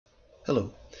Hello,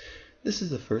 this is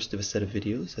the first of a set of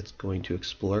videos that's going to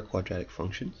explore quadratic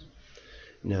functions.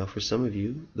 Now for some of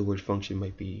you, the word function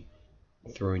might be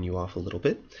throwing you off a little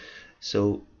bit,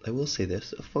 so I will say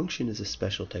this: a function is a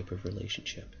special type of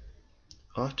relationship.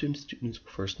 Often students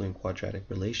first learn quadratic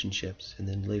relationships, and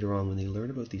then later on when they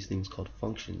learn about these things called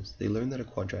functions, they learn that a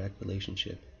quadratic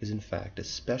relationship is in fact a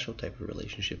special type of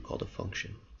relationship called a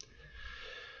function.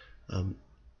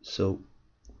 So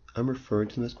I'm referring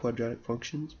to them as quadratic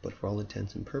functions, but for all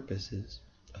intents and purposes,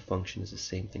 a function is the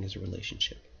same thing as a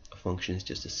relationship. A function is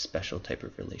just a special type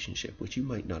of relationship, which you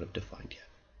might not have defined yet.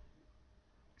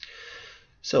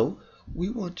 So we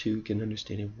want to get an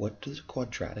understanding of what does a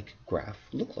quadratic graph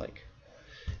look like.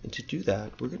 And to do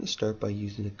that, we're going to start by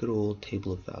using a good old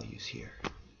table of values here.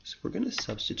 So we're going to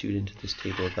substitute into this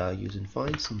table of values and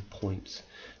find some points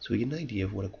so we get an idea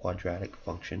of what a quadratic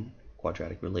function,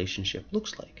 quadratic relationship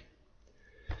looks like.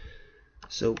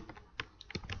 So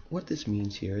what this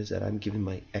means here is that I'm given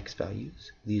my x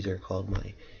values. These are called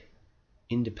my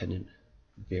independent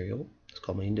variable. It's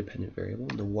called my independent variable.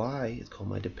 And the y is called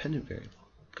my dependent variable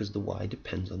because the y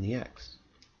depends on the x.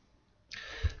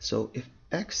 So if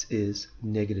x is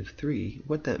 -3,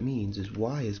 what that means is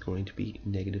y is going to be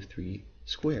 -3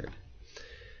 squared.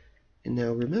 And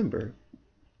now remember,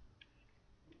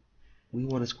 we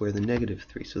want to square the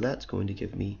 -3, so that's going to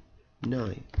give me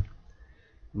 9.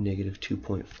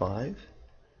 -2.5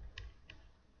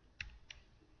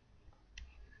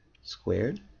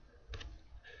 squared.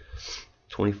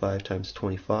 25 times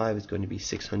 25 is going to be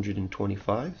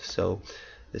 625. So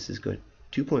this is good.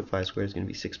 2.5 squared is going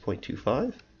to be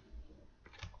 6.25.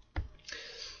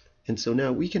 And so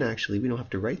now we can actually, we don't have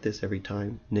to write this every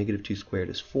time. -2 squared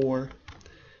is 4.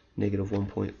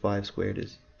 -1.5 squared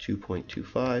is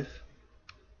 2.25.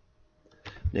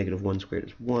 -1 squared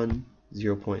is 1.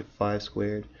 0.5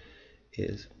 squared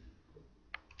is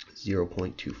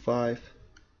 0.25.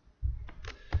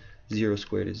 0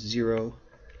 squared is 0.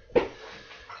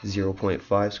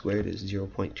 0.5 squared is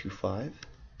 0.25.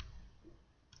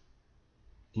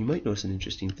 You might notice an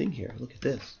interesting thing here. Look at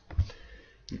this.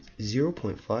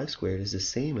 0.5 squared is the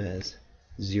same as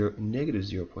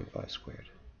 -0.5 squared.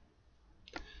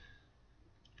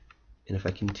 And if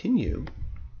I continue,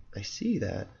 I see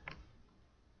that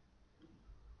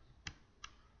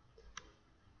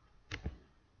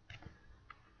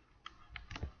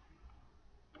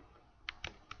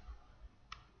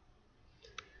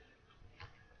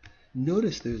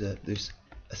notice there's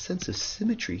a sense of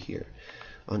symmetry here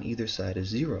on either side of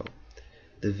 0.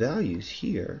 The values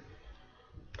here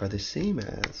are the same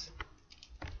as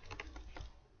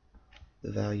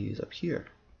the values up here.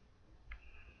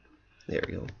 There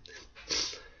we go.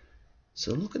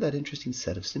 So look at that interesting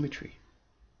set of symmetry.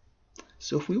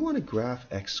 So if we want to graph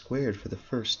x squared for the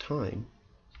first time,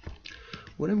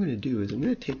 what I'm going to do is I'm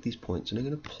going to take these points and I'm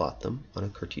going to plot them on a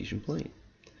Cartesian plane.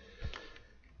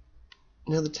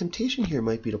 Now the temptation here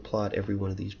might be to plot every one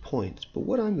of these points, but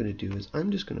what I'm going to do is I'm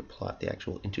just going to plot the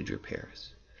actual integer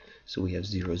pairs. So we have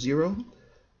 0, 0,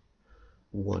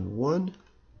 1, 1,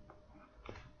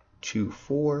 2,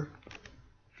 4,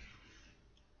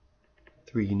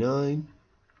 3, 9,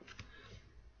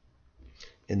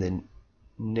 and then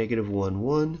 -1,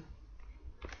 1,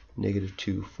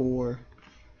 -2, 4,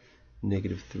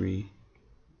 -3,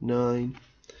 9.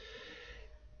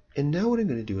 And now what I'm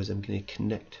going to do is I'm going to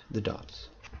connect the dots.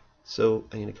 So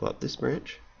I'm going to come up this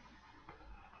branch,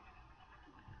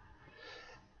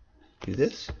 do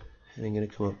this, and I'm going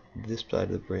to come up this side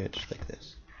of the branch like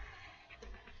this.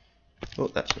 Oh,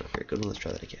 that's not very good. Let's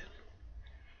try that again.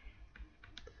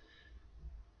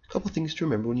 A couple things to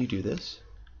remember when you do this.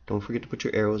 Don't forget to put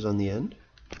your arrows on the end.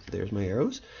 There's my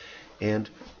arrows. And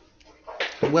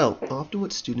well, often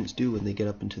what students do when they get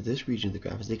up into this region of the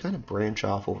graph is they kind of branch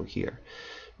off over here.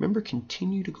 Remember,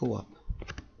 continue to go up.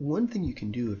 One thing you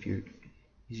can do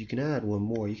is you can add one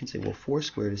more. You can say, well, 4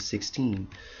 squared is 16.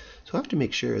 So I have to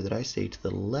make sure that I stay to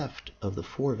the left of the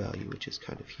 4 value, which is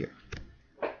kind of here.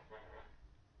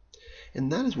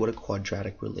 And that is what a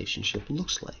quadratic relationship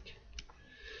looks like.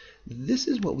 This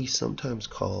is what we sometimes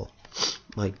call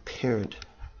my parent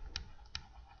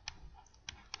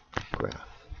graph.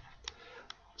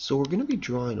 So we're going to be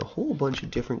drawing a whole bunch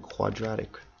of different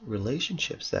quadratic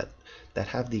relationships that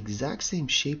have the exact same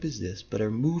shape as this, but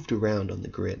are moved around on the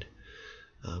grid.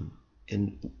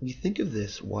 And we think of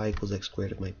this y equals x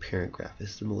squared of my parent graph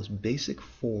as the most basic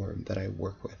form that I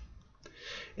work with.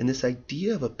 And this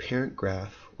idea of a parent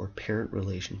graph or parent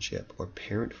relationship or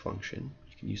parent function,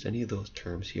 you can use any of those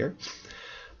terms here,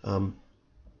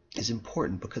 is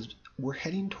important because we're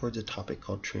heading towards a topic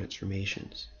called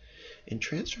transformations. And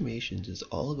transformations is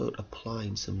all about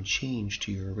applying some change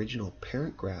to your original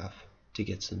parent graph to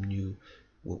get some new,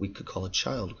 what we could call a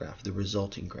child graph, the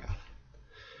resulting graph.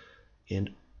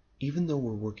 And even though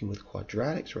we're working with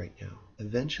quadratics right now,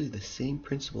 eventually the same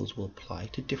principles will apply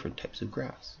to different types of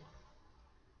graphs.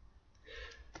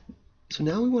 So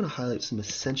now we want to highlight some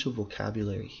essential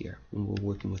vocabulary here when we're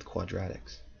working with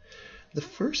quadratics. The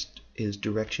first is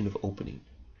direction of opening.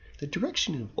 The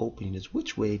direction of opening is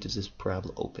which way does this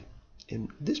parabola open. In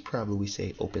this parabola we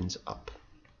say opens up.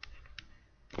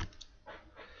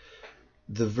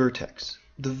 The vertex.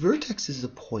 The vertex is a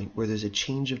point where there's a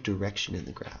change of direction in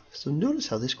the graph. So notice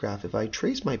how this graph, if I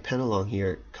trace my pen along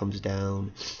here, it comes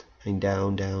down and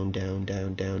down, down, down,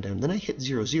 down, down, down. Then I hit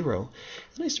 0, 0,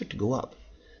 and I start to go up.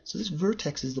 So this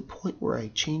vertex is the point where I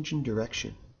change in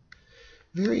direction.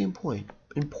 Very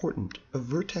important. A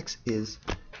vertex is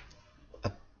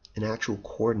an actual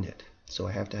coordinate, so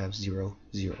I have to have 0,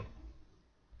 0.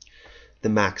 The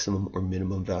maximum or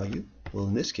minimum value. Well,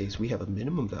 in this case, we have a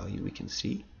minimum value we can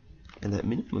see, and that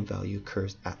minimum value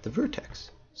occurs at the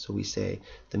vertex. So we say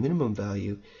the minimum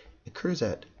value occurs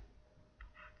at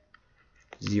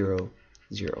 0,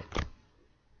 0.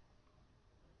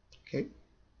 Okay?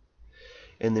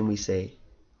 And then we say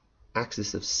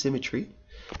axis of symmetry,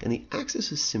 and the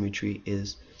axis of symmetry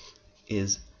is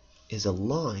a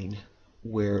line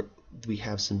where we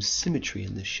have some symmetry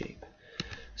in this shape.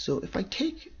 So if I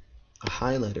take a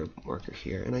highlighter marker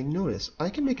here and I notice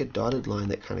I can make a dotted line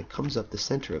that kind of comes up the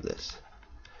center of this.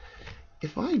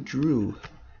 If I drew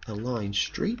a line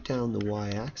straight down the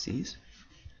y-axis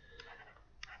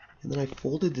and then I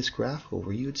folded this graph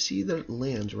over, you would see that it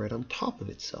lands right on top of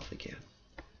itself again.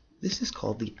 This is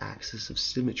called the axis of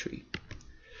symmetry.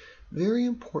 Very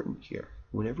important here.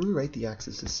 Whenever we write the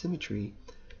axis of symmetry,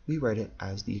 we write it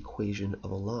as the equation of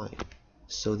a line.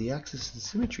 So the axis of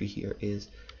symmetry here is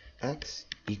x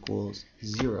equals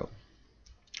 0.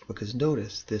 Because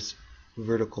notice this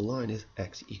vertical line is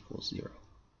x equals 0.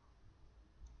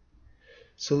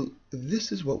 So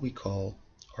this is what we call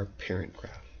our parent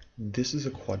graph. This is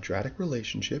a quadratic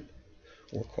relationship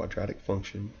or quadratic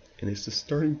function, and it's the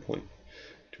starting point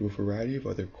to a variety of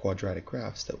other quadratic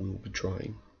graphs that we will be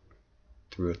drawing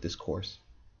throughout this course.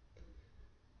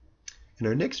 In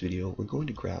our next video, we're going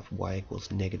to graph y equals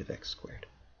negative x squared.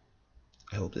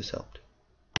 I hope this helped.